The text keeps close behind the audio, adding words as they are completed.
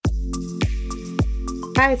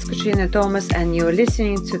Hi, it's Katrina Thomas, and you're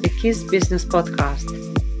listening to the Kiss Business Podcast.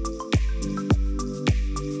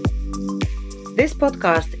 This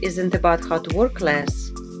podcast isn't about how to work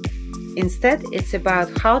less. Instead, it's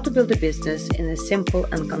about how to build a business in a simple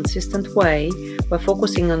and consistent way by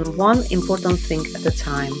focusing on one important thing at a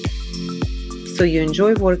time, so you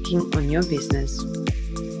enjoy working on your business.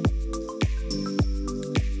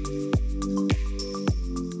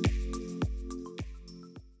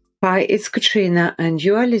 Hi, it's Katrina, and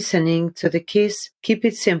you are listening to the Kiss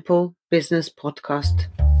Keep.It.Simple Business Podcast.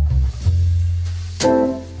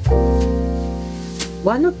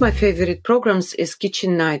 One of my favorite programs is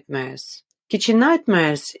Kitchen Nightmares. Kitchen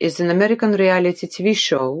Nightmares is an American reality TV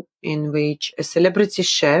show in which a celebrity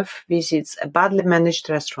chef visits a badly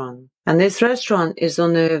managed restaurant. And this restaurant is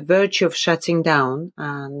on the verge of shutting down,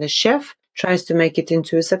 and the chef tries to make it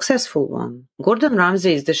into a successful one. Gordon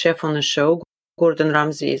Ramsay is the chef on the show. Gordon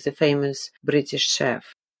Ramsay is a famous British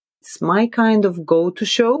chef. It's my kind of go-to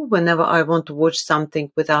show whenever I want to watch something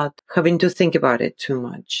without having to think about it too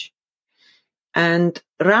much. And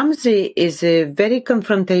Ramsay is a very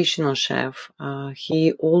confrontational chef.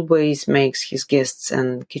 He always makes his guests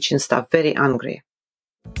and kitchen staff very angry.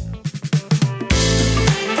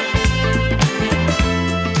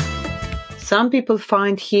 Some people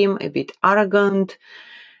find him a bit arrogant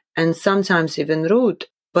and sometimes even rude.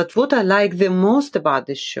 But what I like the most about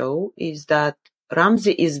this show is that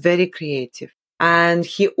Ramsay is very creative and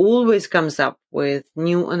he always comes up with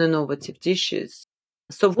new and innovative dishes.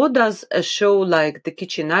 So what does a show like The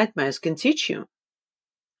Kitchen Nightmares can teach you?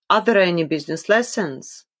 Are there any business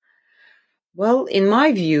lessons? Well, in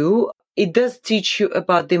my view, it does teach you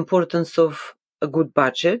about the importance of a good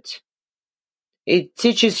budget. It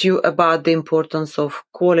teaches you about the importance of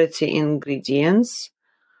quality ingredients.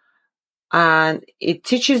 And it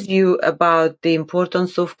teaches you about the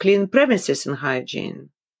importance of clean premises and hygiene.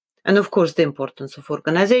 And of course, the importance of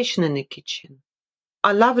organization in the kitchen.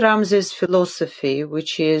 I love Ramsay's philosophy,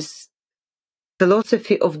 which is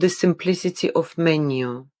philosophy of the simplicity of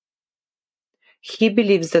menu. He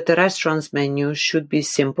believes that a restaurant's menu should be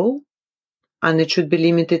simple and it should be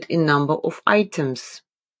limited in number of items.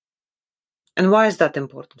 And why is that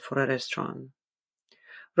important for a restaurant?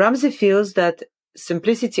 Ramsay feels that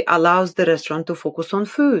simplicity allows the restaurant to focus on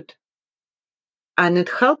food, and it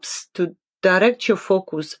helps to direct your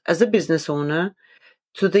focus as a business owner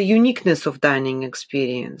to the uniqueness of dining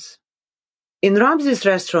experience. In Ramsay's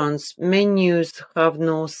restaurants, menus have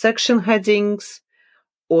no section headings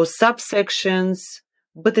or subsections,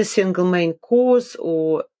 but a single main course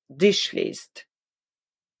or dish list.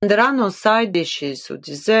 And there are no side dishes or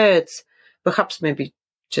desserts, perhaps maybe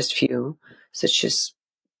just few, such as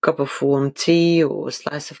cup of warm tea or a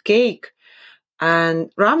slice of cake.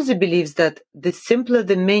 And Ramsay believes that the simpler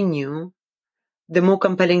the menu, the more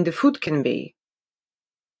compelling the food can be.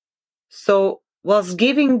 So, whilst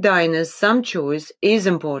giving diners some choice is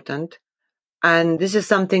important, and this is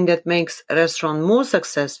something that makes a restaurant more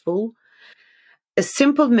successful, a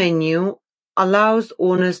simple menu allows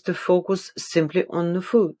owners to focus simply on the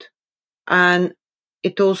food. And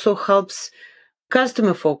it also helps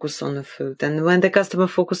customer focus on the food. And when the customer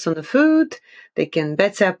focus on the food, they can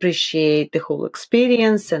better appreciate the whole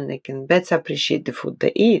experience and they can better appreciate the food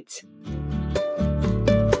they eat.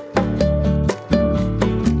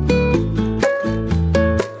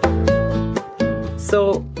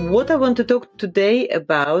 So what I want to talk today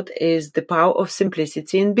about is the power of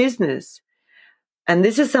simplicity in business. And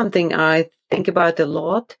this is something I think about a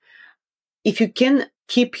lot. If you can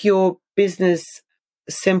keep your business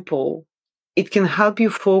simple, it can help you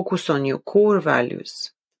focus on your core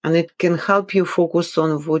values, and it can help you focus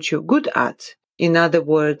on what you're good at. In other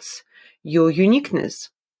words, your uniqueness,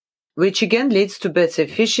 which again leads to better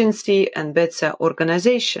efficiency and better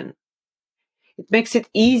organization. It makes it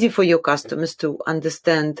easy for your customers to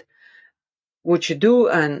understand what you do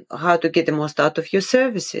and how to get the most out of your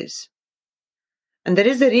services. And there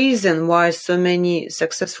is a reason why so many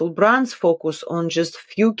successful brands focus on just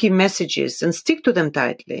few key messages and stick to them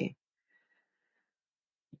tightly.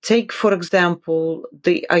 Take, for example,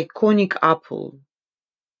 the iconic Apple.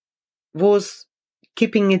 Was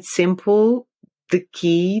keeping it simple the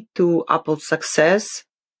key to Apple's success?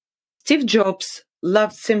 Steve Jobs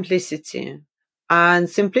loved simplicity, and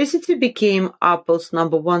simplicity became Apple's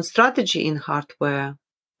number one strategy in hardware,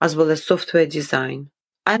 as well as software design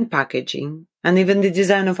and packaging, and even the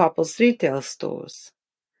design of Apple's retail stores.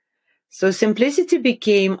 So simplicity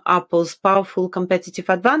became Apple's powerful competitive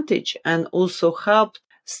advantage and also helped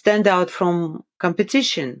stand out from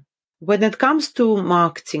competition. When it comes to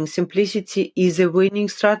marketing, simplicity is a winning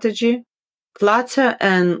strategy. Clutter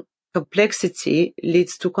and complexity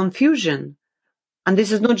leads to confusion. And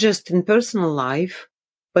this is not just in personal life,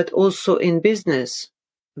 but also in business.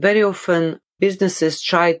 Very often, businesses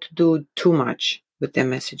try to do too much with their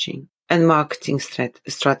messaging and marketing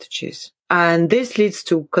strategies. And this leads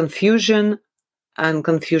to confusion, and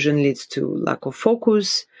confusion leads to lack of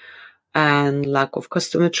focus and lack of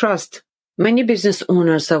customer trust. Many business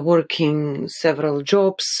owners are working several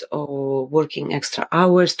jobs or working extra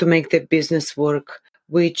hours to make their business work,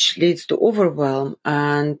 which leads to overwhelm.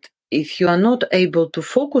 And if you are not able to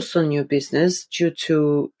focus on your business due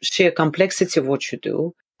to sheer complexity of what you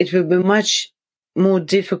do, it will be much more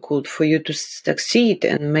difficult for you to succeed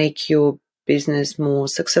and make your business more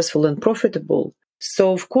successful and profitable.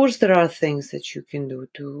 So, of course, there are things that you can do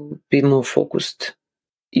to be more focused.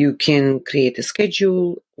 You can create a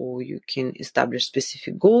schedule, or you can establish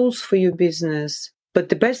specific goals for your business. But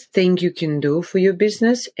the best thing you can do for your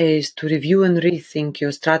business is to review and rethink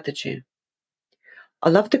your strategy. I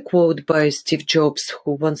love the quote by Steve Jobs,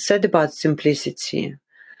 who once said about simplicity,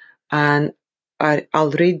 and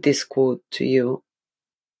I'll read this quote to you.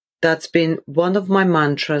 That's been one of my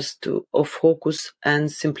mantras of focus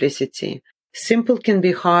and simplicity. Simple can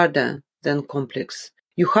be harder than complex.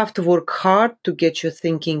 You have to work hard to get your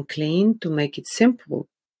thinking clean to make it simple.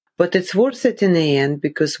 But it's worth it in the end,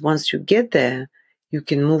 because once you get there, you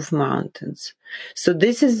can move mountains. So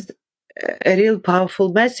this is a real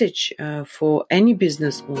powerful message for any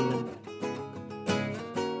business owner.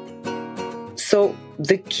 So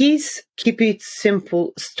the keys Keep It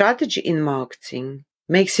Simple strategy in marketing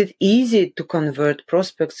makes it easy to convert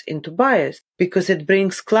prospects into buyers, because it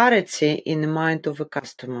brings clarity in the mind of a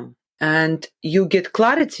customer. And you get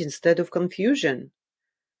clarity instead of confusion,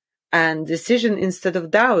 and decision instead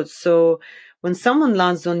of doubt. So when someone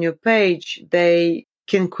lands on your page, they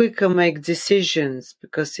can quicker make decisions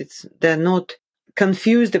because they're not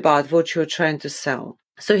confused about what you're trying to sell.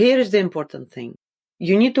 So here is the important thing.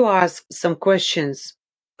 You need to ask some questions.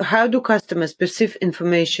 How do customers perceive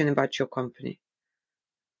information about your company?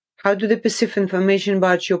 How do they perceive information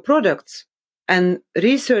about your products? And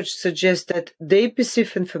research suggests that they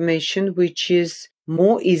perceive information which is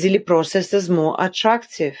more easily processed as more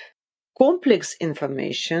attractive. Complex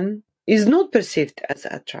information is not perceived as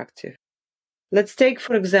attractive. Let's take,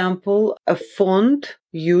 for example, a font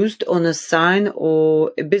used on a sign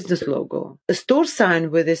or a business logo. A store sign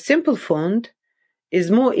with a simple font is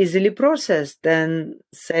more easily processed than,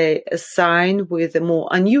 say, a sign with a more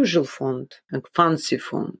unusual font, a fancy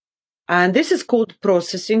font. And this is called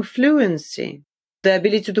processing fluency, the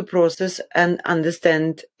ability to process and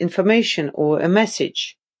understand information or a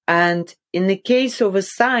message. And in the case of a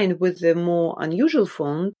sign with a more unusual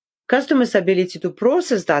font, customers' ability to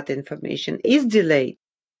process that information is delayed.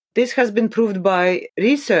 This has been proved by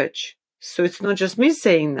research, so it's not just me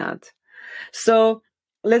saying that. So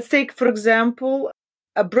let's take, for example,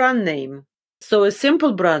 a brand name. So a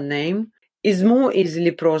simple brand name is more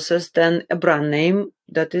easily processed than a brand name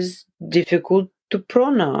that is difficult to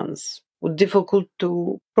pronounce or difficult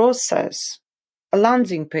to process. A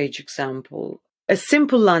landing page example. A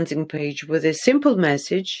simple landing page with a simple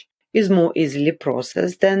message is more easily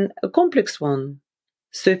processed than a complex one.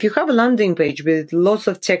 So if you have a landing page with lots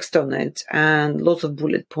of text on it and lots of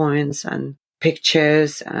bullet points and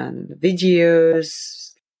pictures and videos,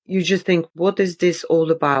 you just think, what is this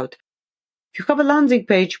all about? If you have a landing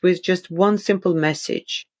page with just one simple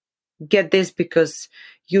message, get this because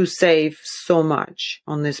you save so much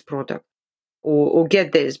on this product, or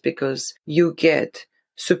get this because you get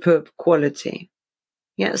superb quality.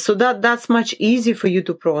 Yeah, so that's much easier for you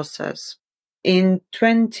to process. In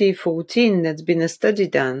 2014, there's been a study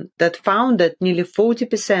done that found that nearly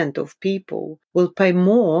 40% of people will pay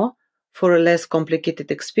more for a less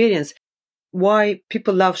complicated experience. Why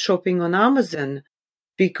people love shopping on Amazon?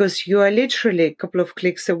 Because you are literally a couple of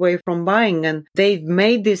clicks away from buying, and they've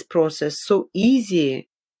made this process so easy.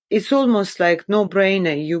 It's almost like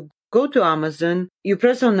no-brainer. You go to Amazon, you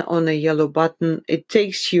press on a yellow button, it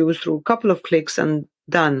takes you through a couple of clicks and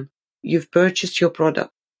done. You've purchased your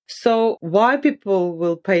product. So why people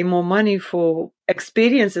will pay more money for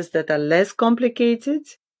experiences that are less complicated?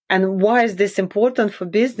 And why is this important for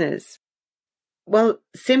business? Well,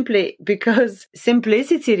 simply because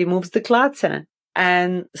simplicity removes the clutter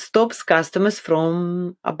and stops customers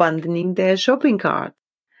from abandoning their shopping cart.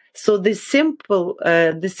 So the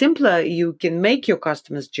simpler you can make your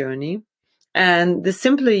customer's journey, and the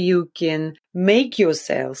simpler you can make your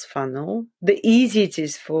sales funnel, the easier it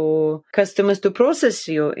is for customers to process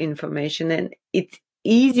your information, and it's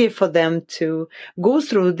easier for them to go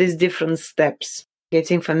through these different steps.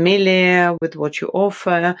 getting familiar with what you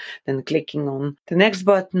offer, then clicking on the next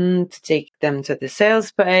button to take them to the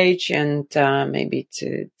sales page and maybe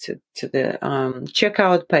to the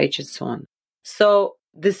checkout page and so on. So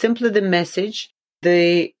the simpler the message,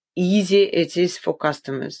 the easier it is for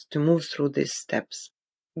customers to move through these steps.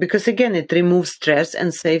 Because again, it removes stress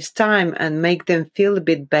and saves time and make them feel a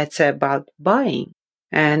bit better about buying.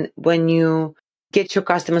 And when you get your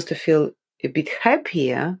customers to feel a bit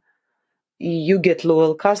happier, you get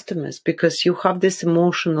loyal customers because you have this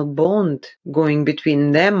emotional bond going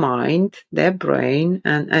between their mind, their brain,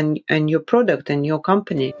 and your product and your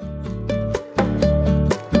company.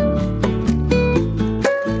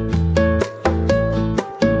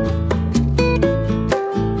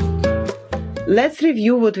 Let's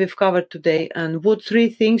review what we've covered today and what 3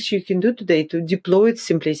 things you can do today to deploy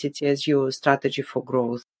simplicity as your strategy for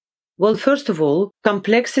growth. Well, first of all,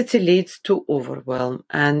 complexity leads to overwhelm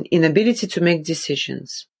and inability to make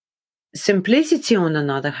decisions. Simplicity, on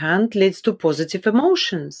the other hand, leads to positive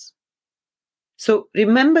emotions. So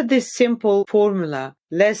remember this simple formula: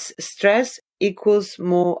 less stress equals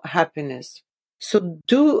more happiness. So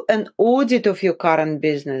do an audit of your current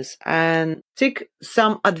business and take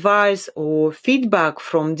some advice or feedback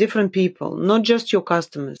from different people, not just your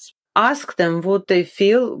customers. Ask them what they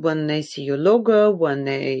feel when they see your logo, when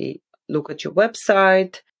they look at your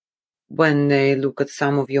website, when they look at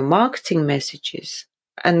some of your marketing messages,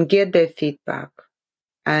 and get their feedback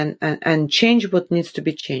and change what needs to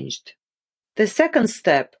be changed. The second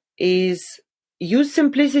step is use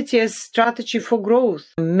simplicity as strategy for growth.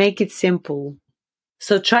 Make it simple.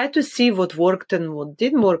 So try to see what worked and what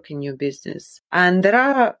didn't work in your business. And there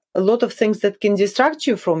are a lot of things that can distract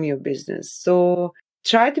you from your business. So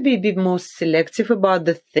try to be a bit more selective about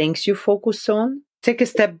the things you focus on. Take a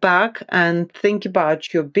step back and think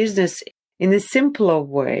about your business in a simpler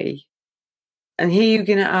way. And here you're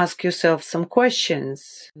going to ask yourself some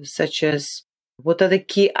questions, such as, what are the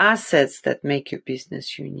key assets that make your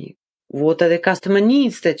business unique? What are the customer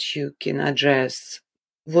needs that you can address?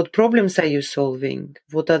 What problems are you solving?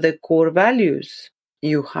 What are the core values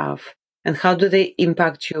you have? And how do they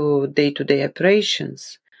impact your day-to-day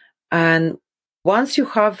operations? And once you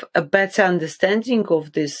have a better understanding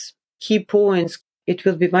of these key points, it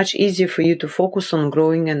will be much easier for you to focus on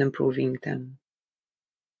growing and improving them.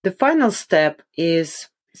 The final step is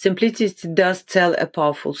simplicity does tell a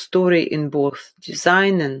powerful story in both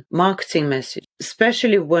design and marketing message,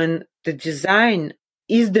 especially when the design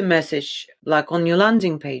is the message, like on your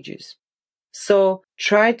landing pages. So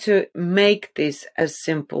try to make this as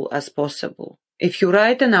simple as possible. If you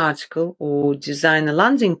write an article or design a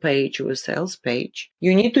landing page or a sales page,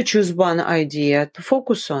 you need to choose one idea to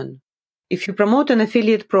focus on. If you promote an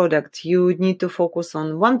affiliate product, you need to focus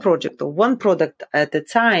on one project or one product at a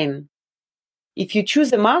time. If you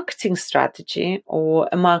choose a marketing strategy or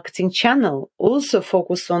a marketing channel, also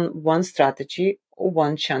focus on one strategy or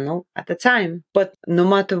one channel at a time. But no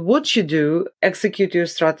matter what you do, execute your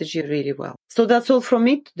strategy really well. So that's all from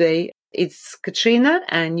me today. It's Katrina,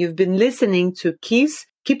 and you've been listening to Keith's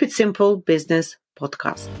Keep It Simple Business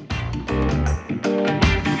Podcast.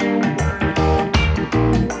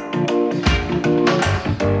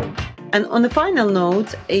 And on a final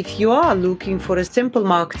note, if you are looking for a simple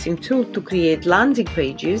marketing tool to create landing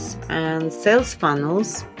pages and sales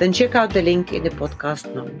funnels, then check out the link in the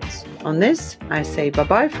podcast notes. On this, I say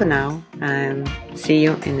bye-bye for now and see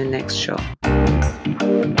you in the next show.